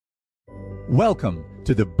Welcome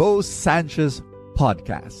to the Bo Sanchez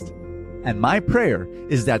podcast. And my prayer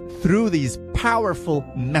is that through these powerful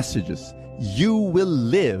messages, you will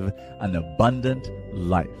live an abundant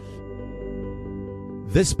life.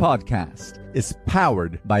 This podcast is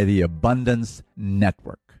powered by the Abundance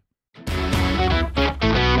Network.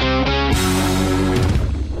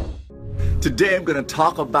 Today I'm going to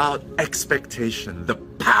talk about expectation, the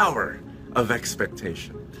power of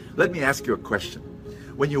expectation. Let me ask you a question.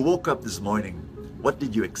 When you woke up this morning, what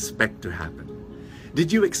did you expect to happen?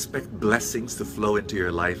 Did you expect blessings to flow into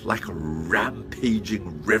your life like a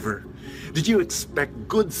rampaging river? Did you expect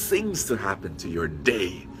good things to happen to your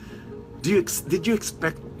day? Did you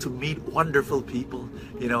expect to meet wonderful people?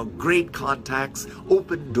 Great contacts,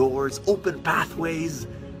 open doors, open pathways?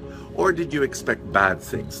 Or did you expect bad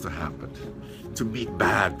things to happen? To meet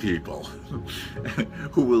bad people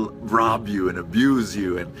who will rob you and abuse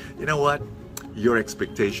you? And you know what? Your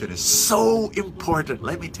expectation is so important.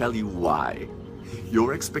 Let me tell you why.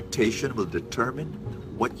 Your expectation will determine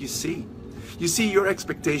what you see. You see, your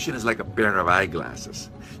expectation is like a pair of eyeglasses.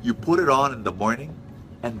 You put it on in the morning,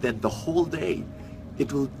 and then the whole day,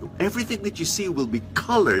 everything that you see will be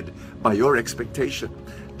colored by your expectation.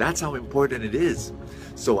 That's how important it is.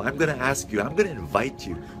 So I'm going to ask you, I'm going to invite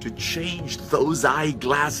you to change those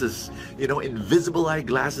eyeglasses, invisible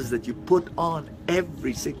eyeglasses that you put on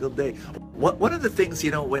every single day. One of the things,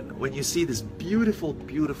 when you see this beautiful,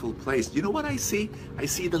 beautiful place, you know what I see? I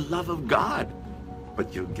see the love of God.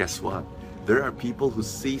 But guess what? There are people who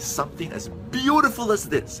see something as beautiful as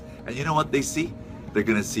this. And you know what they see? They're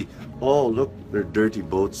going to see, oh, look, there are dirty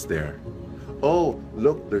boats there. Oh,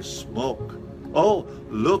 look, there's smoke. Oh,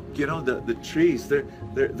 look, the trees, they're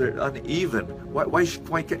uneven.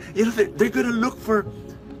 Why can't, they're going to look for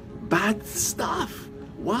bad stuff.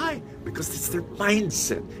 Why? Because it's their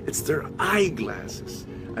mindset. It's their eyeglasses.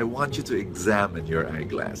 I want you to examine your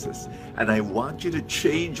eyeglasses. And I want you to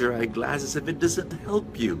change your eyeglasses if it doesn't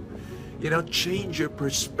help you. Change your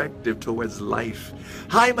perspective towards life.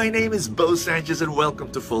 Hi, my name is Bo Sanchez and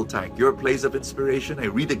welcome to Full Tank, your place of inspiration. I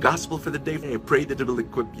read the gospel for the day and I pray that it will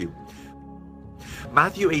equip you.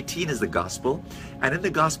 Matthew 18 is the gospel, and in the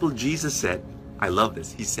gospel Jesus said, I love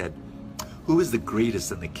this, he said, who is the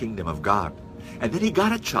greatest in the kingdom of God? And then he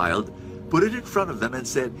got a child, put it in front of them and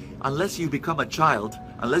said, unless you become a child,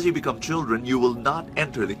 unless you become children, you will not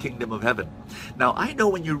enter the kingdom of heaven. Now I know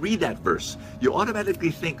when you read that verse, you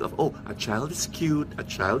automatically think of, oh, a child is cute, a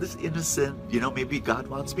child is innocent, maybe God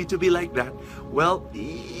wants me to be like that. Well,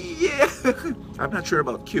 yeah, I'm not sure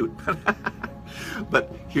about cute.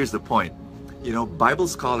 But here's the point. Bible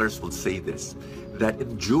scholars will say this, that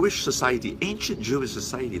in Jewish society, ancient Jewish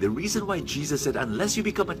society, the reason why Jesus said, unless you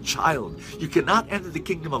become a child, you cannot enter the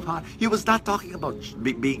kingdom of God, he was not talking about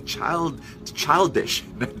being childish.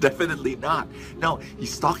 Definitely not. No,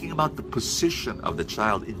 he's talking about the position of the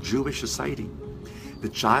child in Jewish society. The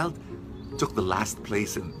child took the last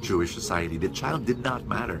place in Jewish society. The child did not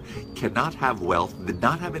matter, cannot have wealth, did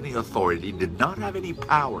not have any authority, did not have any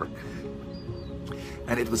power.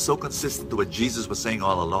 And it was so consistent to what Jesus was saying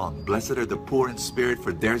all along. Blessed are the poor in spirit,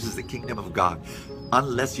 for theirs is the kingdom of God.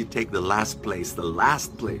 Unless you take the last place,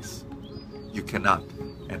 you cannot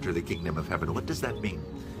enter the kingdom of heaven. What does that mean?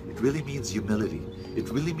 It really means humility. It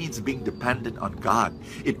really means being dependent on God.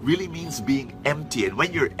 It really means being empty. And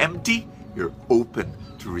when you're empty, you're open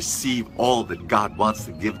to receive all that God wants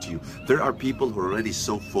to give to you. There are people who are already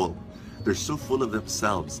so full. They're so full of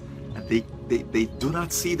themselves. And they do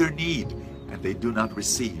not see their need. And they do not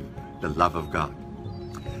receive the love of God.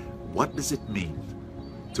 What does it mean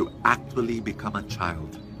to actually become a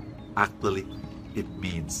child? Actually, it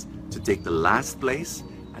means to take the last place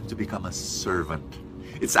and to become a servant.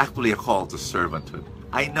 It's actually a call to servanthood.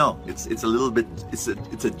 I know it's a little bit, it's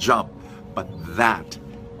a jump, but that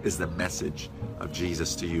is the message of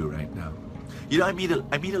Jesus to you right now. I meet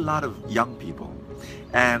a lot of young people,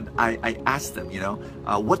 and I ask them,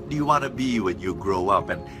 what do you want to be when you grow up?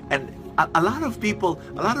 And a lot of people,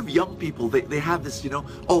 a lot of young people, they have this,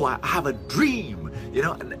 oh, I have a dream,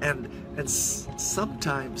 and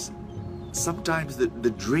sometimes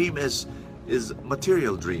the dream is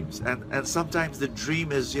material dreams, and sometimes the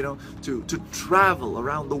dream is, to travel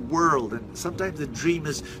around the world, and sometimes the dream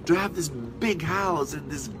is to have this big house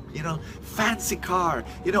and this, fancy car,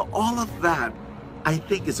 all of that I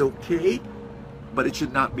think is okay, but it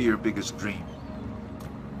should not be your biggest dream.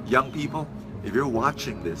 Young people, if you're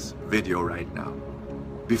watching this video right now,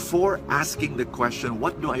 before asking the question,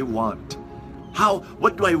 what do I want?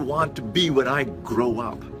 What do I want to be when I grow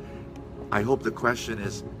up? I hope the question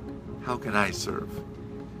is, how can I serve?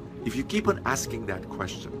 If you keep on asking that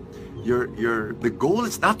question, the goal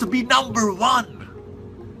is not to be number one.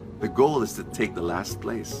 The goal is to take the last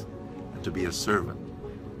place and to be a servant.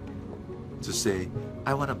 To say,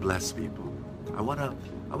 I want to bless people. I want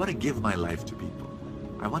to give my life to people.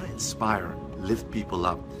 I want to inspire, lift people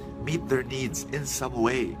up, meet their needs in some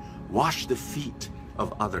way, wash the feet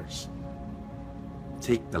of others.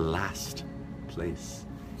 Take the last place.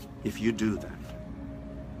 If you do that,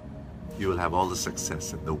 you will have all the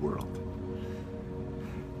success in the world.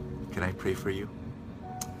 Can I pray for you?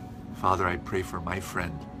 Father, I pray for my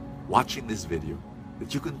friend watching this video,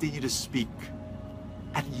 that you continue to speak.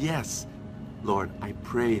 And yes, Lord, I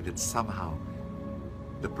pray that somehow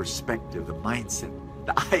the perspective, the mindset,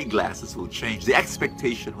 the eyeglasses will change, the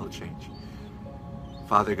expectation will change.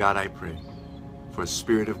 Father God, I pray for a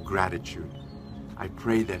spirit of gratitude. I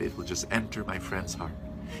pray that it will just enter my friend's heart.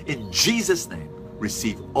 In Jesus' name,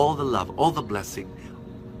 receive all the love, all the blessing,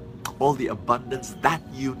 all the abundance that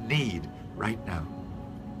you need right now.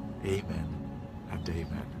 Amen and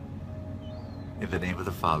amen. In the name of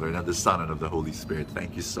the Father, and of the Son, and of the Holy Spirit.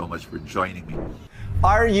 Thank you so much for joining me.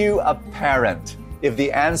 Are you a parent? If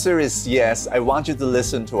the answer is yes, I want you to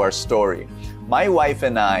listen to our story. My wife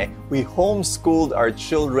and I, we homeschooled our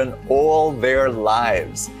children all their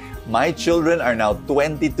lives. My children are now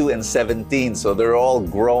 22 and 17, so they're all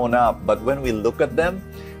grown up. But when we look at them,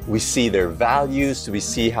 we see their values, we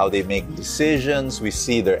see how they make decisions, we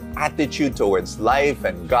see their attitude towards life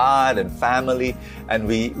and God and family, and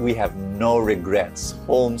we have no regrets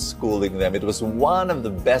homeschooling them. It was one of the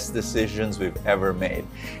best decisions we've ever made.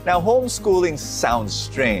 Now, homeschooling sounds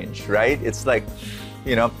strange, right? It's like,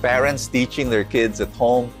 parents teaching their kids at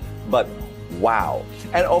home, but wow.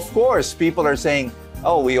 And of course, people are saying,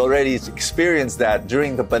 oh, we already experienced that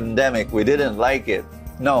during the pandemic, we didn't like it.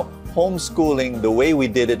 No. Homeschooling, the way we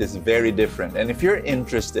did it is very different. And if you're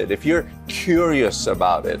interested, if you're curious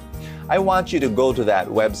about it, I want you to go to that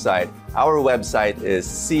website. Our website is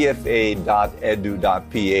cfa.edu.ph.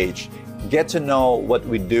 Get to know what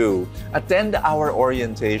we do. Attend our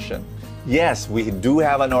orientation. Yes, we do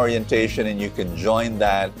have an orientation, and you can join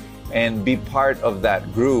that and be part of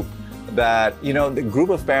that group. That, the group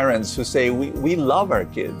of parents who say, we love our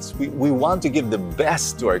kids. We want to give the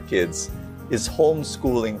best to our kids. Is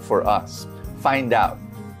homeschooling for us? Find out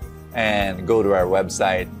and go to our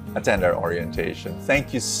website, attend our orientation.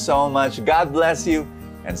 Thank you so much. God bless you,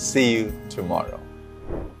 and see you tomorrow.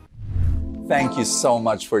 Thank you so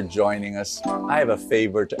much for joining us. I have a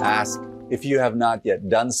favor to ask. If you have not yet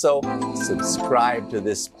done so, subscribe to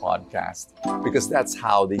this podcast, because that's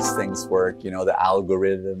how these things work, the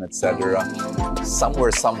algorithm, etc.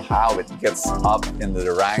 Somewhere, somehow, it gets up in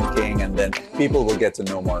the ranking, and then people will get to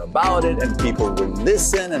know more about it, and people will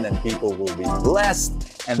listen, and then people will be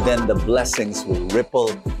blessed, and then the blessings will ripple,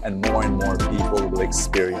 and more people will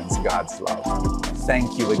experience God's love.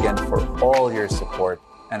 Thank you again for all your support,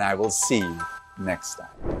 and I will see you next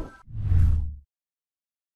time.